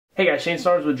Hey guys, Shane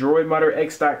Starnes with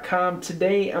DroidModderX.com.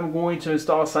 Today I'm going to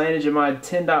install Cyanogen Mod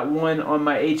 10.1 on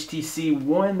my HTC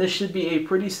One. This should be a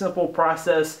pretty simple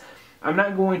process. I'm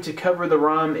not going to cover the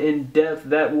ROM in depth.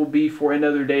 That will be for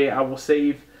another day. I will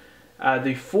save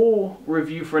the full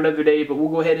review for another day, but we'll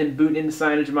go ahead and boot into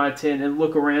Cyanogen Mod 10 and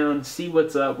look around, see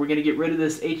what's up. We're going to get rid of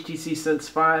this HTC Sense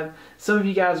 5. Some of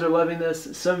you guys are loving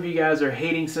this. Some of you guys are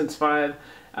hating Sense 5.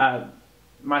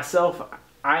 Myself,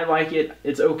 I like it.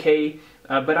 It's okay.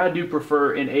 But I do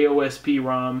prefer an AOSP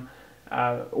ROM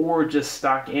or just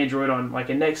stock Android on like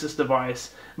a Nexus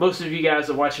device. Most of you guys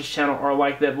that watch this channel are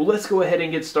like that. But let's go ahead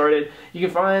and get started. You can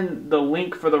find the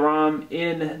link for the ROM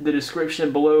in the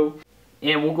description below.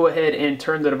 And we'll go ahead and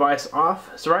turn the device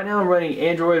off. So right now I'm running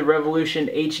Android Revolution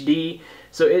HD.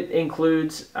 So it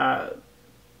includes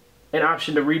an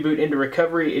option to reboot into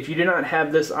recovery. If you do not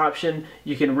have this option,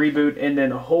 you can reboot and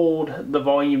then hold the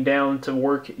volume down to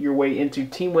work your way into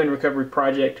TeamWin Recovery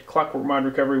Project, Clockwork Mod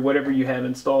Recovery, whatever you have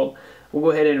installed. We'll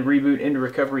go ahead and reboot into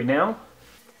recovery now.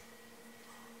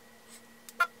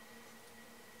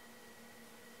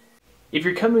 If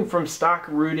you're coming from stock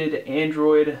rooted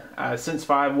Android, Sense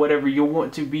 5, whatever, you'll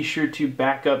want to be sure to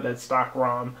back up that stock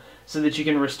ROM so that you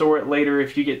can restore it later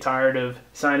if you get tired of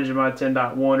Cyanogen Mod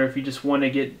 10.1, or if you just want to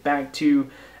get back to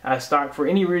stock for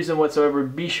any reason whatsoever.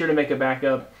 Be sure to make a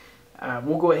backup.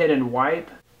 We'll go ahead and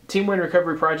wipe. TeamWin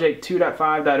Recovery Project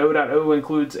 2.5.0.0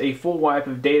 includes a full wipe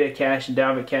of data cache and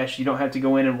Dalvik cache. You don't have to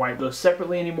go in and wipe those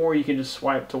separately anymore. You can just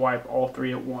swipe to wipe all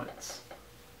three at once.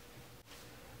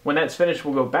 When that's finished,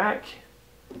 we'll go back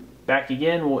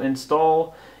again, we'll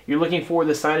install. You're looking for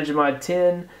the Cyanogen Mod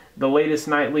 10, the latest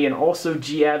nightly, and also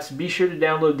G-apps. Be sure to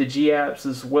download the G-apps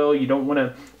as well. You don't want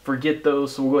to forget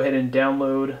those, so we'll go ahead and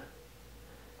download.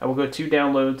 I will go to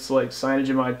download, select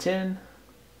Cyanogen Mod 10,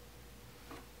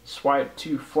 swipe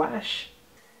to flash.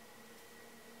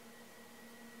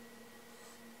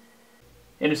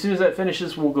 And as soon as that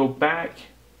finishes, we'll go back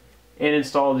and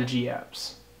install the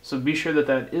G-apps. So be sure that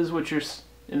that is what you're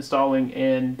installing,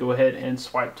 and go ahead and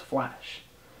swipe to flash.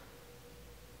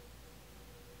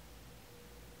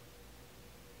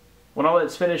 When all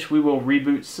that's finished, we will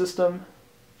reboot system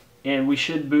and we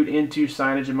should boot into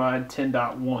Cyanogen Mod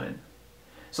 10.1.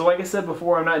 So like I said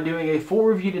before, I'm not doing a full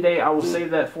review today. I will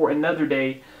save that for another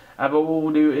day, but what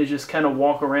we'll do is just kind of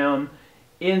walk around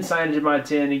in Cyanogen Mod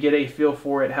 10 and get a feel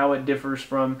for it, how it differs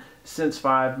from Sense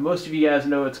 5. Most of you guys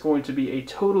know it's going to be a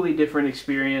totally different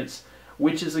experience,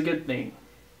 which is a good thing.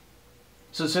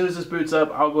 So as soon as this boots up,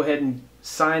 I'll go ahead and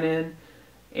sign in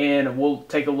and we'll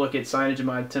take a look at Cyanogen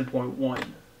Mod 10.1.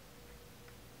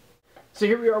 So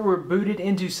here we are, we're booted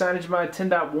into Cyanogen Mod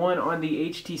 10.1 on the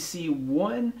HTC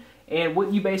One, and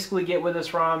what you basically get with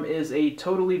this ROM is a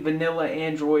totally vanilla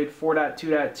Android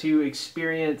 4.2.2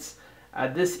 experience.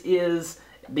 This is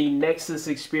the Nexus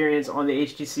experience on the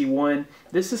HTC One.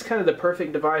 This is kind of the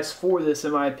perfect device for this,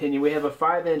 in my opinion. We have a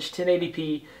 5-inch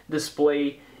 1080p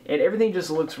display, and everything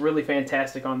just looks really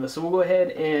fantastic on this. So we'll go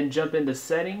ahead and jump into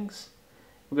settings.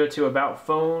 We'll go to About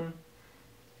Phone,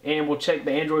 and we'll check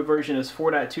the Android version is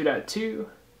 4.2.2. Of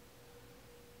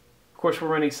course, we're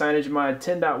running Cyanogen Mod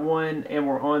 10.1, and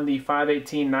we're on the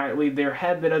 518 nightly. There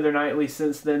have been other nightly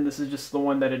since then. This is just the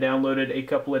one that I downloaded a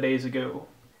couple of days ago.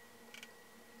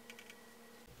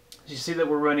 You see that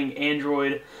we're running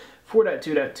Android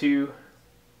 4.2.2.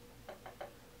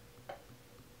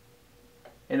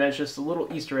 And that's just a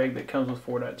little Easter egg that comes with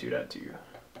 4.2.2.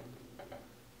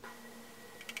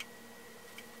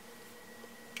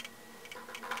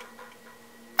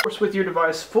 Of course, with your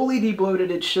device fully debloated,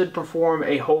 it should perform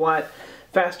a whole lot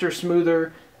faster,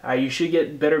 smoother. You should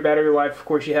get better battery life. Of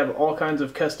course, you have all kinds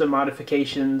of custom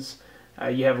modifications.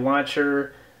 You have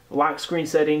launcher, lock screen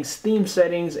settings, theme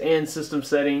settings, and system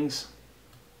settings.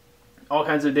 All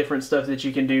kinds of different stuff that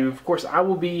you can do. Of course, I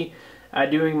will be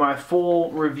doing my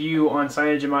full review on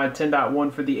Cyanogen Mod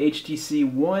 10.1 for the HTC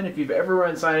One. If you've ever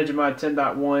run Cyanogen Mod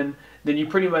 10.1, then you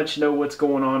pretty much know what's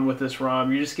going on with this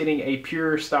ROM. You're just getting a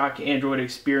pure stock Android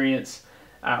experience.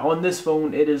 On this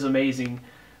phone, it is amazing.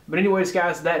 But anyways,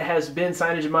 guys, that has been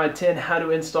Cyanogen Mod 10, how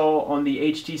to install on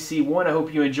the HTC One. I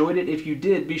hope you enjoyed it. If you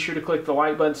did, be sure to click the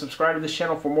like button, subscribe to this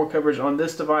channel for more coverage on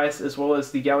this device, as well as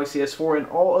the Galaxy S4 and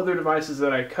all other devices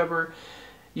that I cover.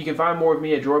 You can find more of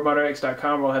me at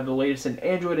DroidModderX.com, where I'll have the latest in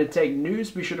Android and tech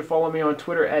news. Be sure to follow me on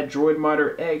Twitter at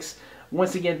DroidModderX.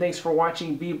 Once again, thanks for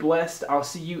watching. Be blessed. I'll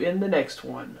see you in the next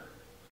one.